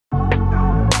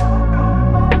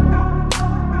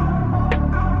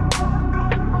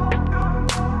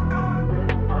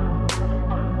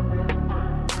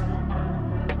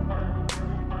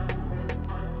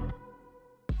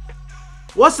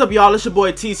What's up, y'all? It's your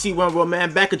boy TC1 World,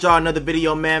 man. Back at y'all another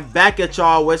video, man. Back at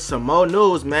y'all with some more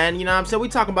news, man. You know what I'm saying? We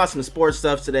talking about some sports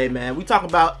stuff today, man. We talking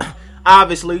about,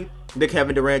 obviously, the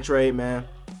Kevin Durant trade, man.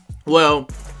 Well,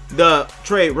 the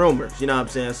trade rumors, you know what I'm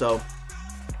saying? So,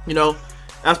 you know,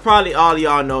 that's probably all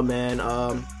y'all know, man.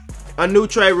 A new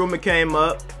trade rumor came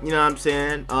up, you know what I'm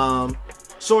saying?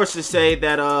 Sources say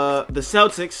that the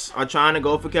Celtics are trying to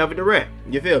go for Kevin Durant.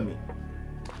 You feel me?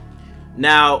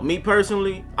 Now, me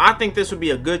personally, I think this would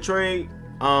be a good trade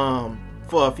for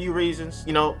a few reasons,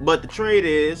 you know. But the trade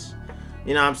is,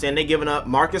 you know what I'm saying, they're giving up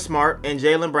Marcus Smart and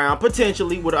Jaylen Brown,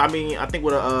 potentially with, I think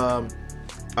with a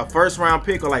first-round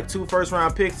pick or like 2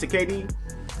 first-round picks to KD.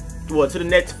 Well, to the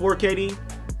Nets for KD.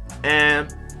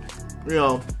 And, you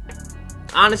know,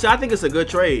 honestly, I think it's a good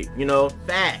trade, you know.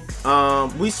 Facts.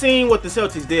 We seen what the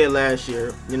Celtics did last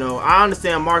year. You know, I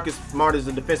understand Marcus Smart is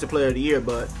the defensive player of the year,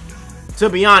 but to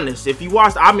be honest, if you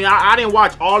watched, I didn't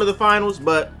watch all of the finals,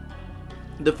 but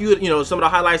the few, you know, some of the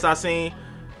highlights I seen,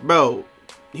 bro,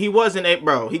 he wasn't a,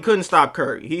 bro, he couldn't stop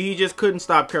Curry. He just couldn't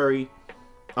stop Curry.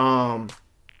 And,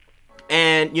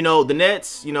 you know, the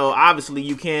Nets, you know, obviously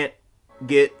you can't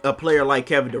get a player like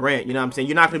Kevin Durant, you know what I'm saying?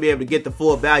 You're not going to be able to get the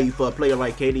full value for a player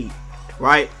like KD,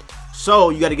 right? So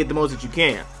you got to get the most that you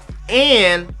can.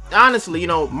 And honestly, you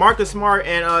know, Marcus Smart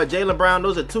and Jaylen Brown,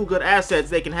 those are 2 good assets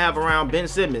they can have around Ben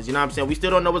Simmons. You know what I'm saying? We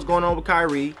still don't know what's going on with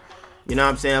Kyrie. You know what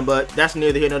I'm saying? But that's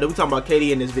neither here nor there. We're talking about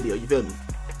KD in this video. You feel me?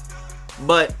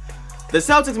 But the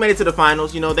Celtics made it to the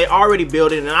finals. You know, they already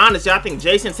built it. And honestly, I think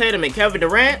Jason Tatum and Kevin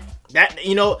Durant, that,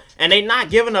 you know, and they not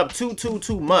giving up too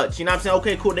much. You know what I'm saying?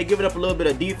 Okay, cool. They giving up a little bit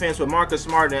of defense with Marcus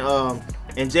Smart and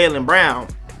Jaylen Brown.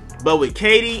 But with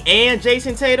KD and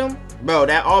Jason Tatum, bro,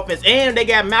 that offense, and they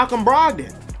got Malcolm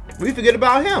Brogdon. We forget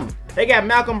about him. They got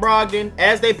Malcolm Brogdon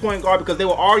as their point guard because they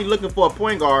were already looking for a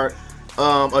point guard,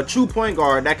 a true point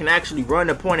guard that can actually run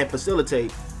the point and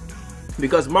facilitate.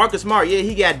 Because Marcus Smart, yeah,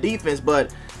 he got defense,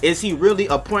 but is he really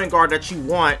a point guard that you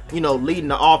want, you know, leading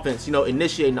the offense, you know,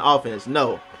 initiating the offense?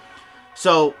 No.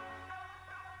 So,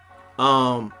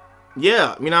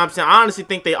 yeah, you know what I'm saying? I honestly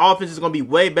think their offense is going to be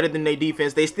way better than their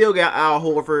defense. They still got Al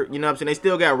Horford, you know what I'm saying? They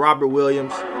still got Robert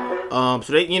Williams. So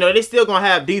they, you know, they still going to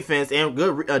have defense and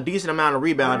a decent amount of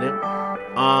rebounding.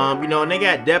 You know, and they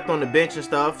got depth on the bench and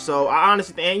stuff. So I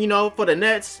honestly think, and, you know, for the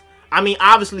Nets, I mean,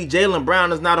 obviously Jaylen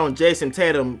Brown is not on Jason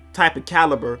Tatum type of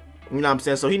caliber, you know what I'm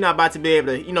saying? So he's not about to be able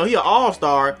to, you know, he an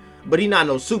all-star, but he's not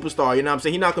no superstar, you know what I'm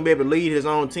saying? He's not going to be able to lead his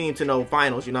own team to no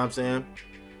finals, you know what I'm saying?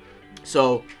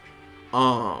 So,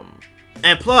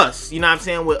 and plus, you know what I'm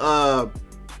saying, with,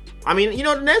 I mean, you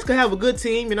know, the Nets could have a good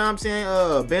team, you know what I'm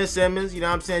saying, Ben Simmons, you know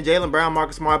what I'm saying, Jaylen Brown,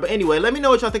 Marcus Smart, but anyway, let me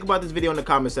know what y'all think about this video in the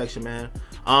comment section, man.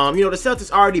 You know, the Celtics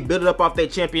already built it up off their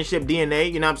championship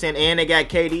DNA, you know what I'm saying, and they got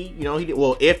KD, you know,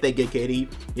 well, if they get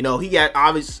KD, you know, he got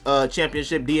obvious,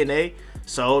 championship DNA,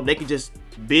 so they can just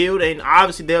build, and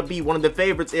obviously they'll be one of the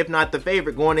favorites, if not the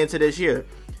favorite, going into this year.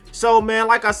 So, man,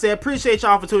 like I said, appreciate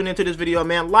y'all for tuning into this video,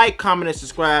 man. Like, comment, and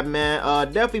subscribe, man.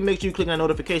 Definitely make sure you click that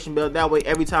notification bell. That way,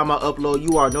 every time I upload,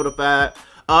 you are notified.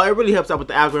 It really helps out with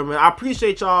the algorithm. I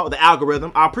appreciate y'all,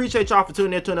 I appreciate y'all for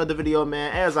tuning into another video,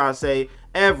 man. As I say,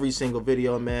 every single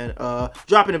video, man.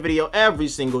 Dropping a video every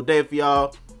single day for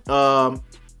y'all.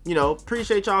 You know,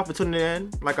 appreciate y'all for tuning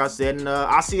in, like I said. And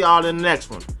I'll see y'all in the next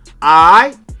one. All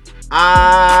right?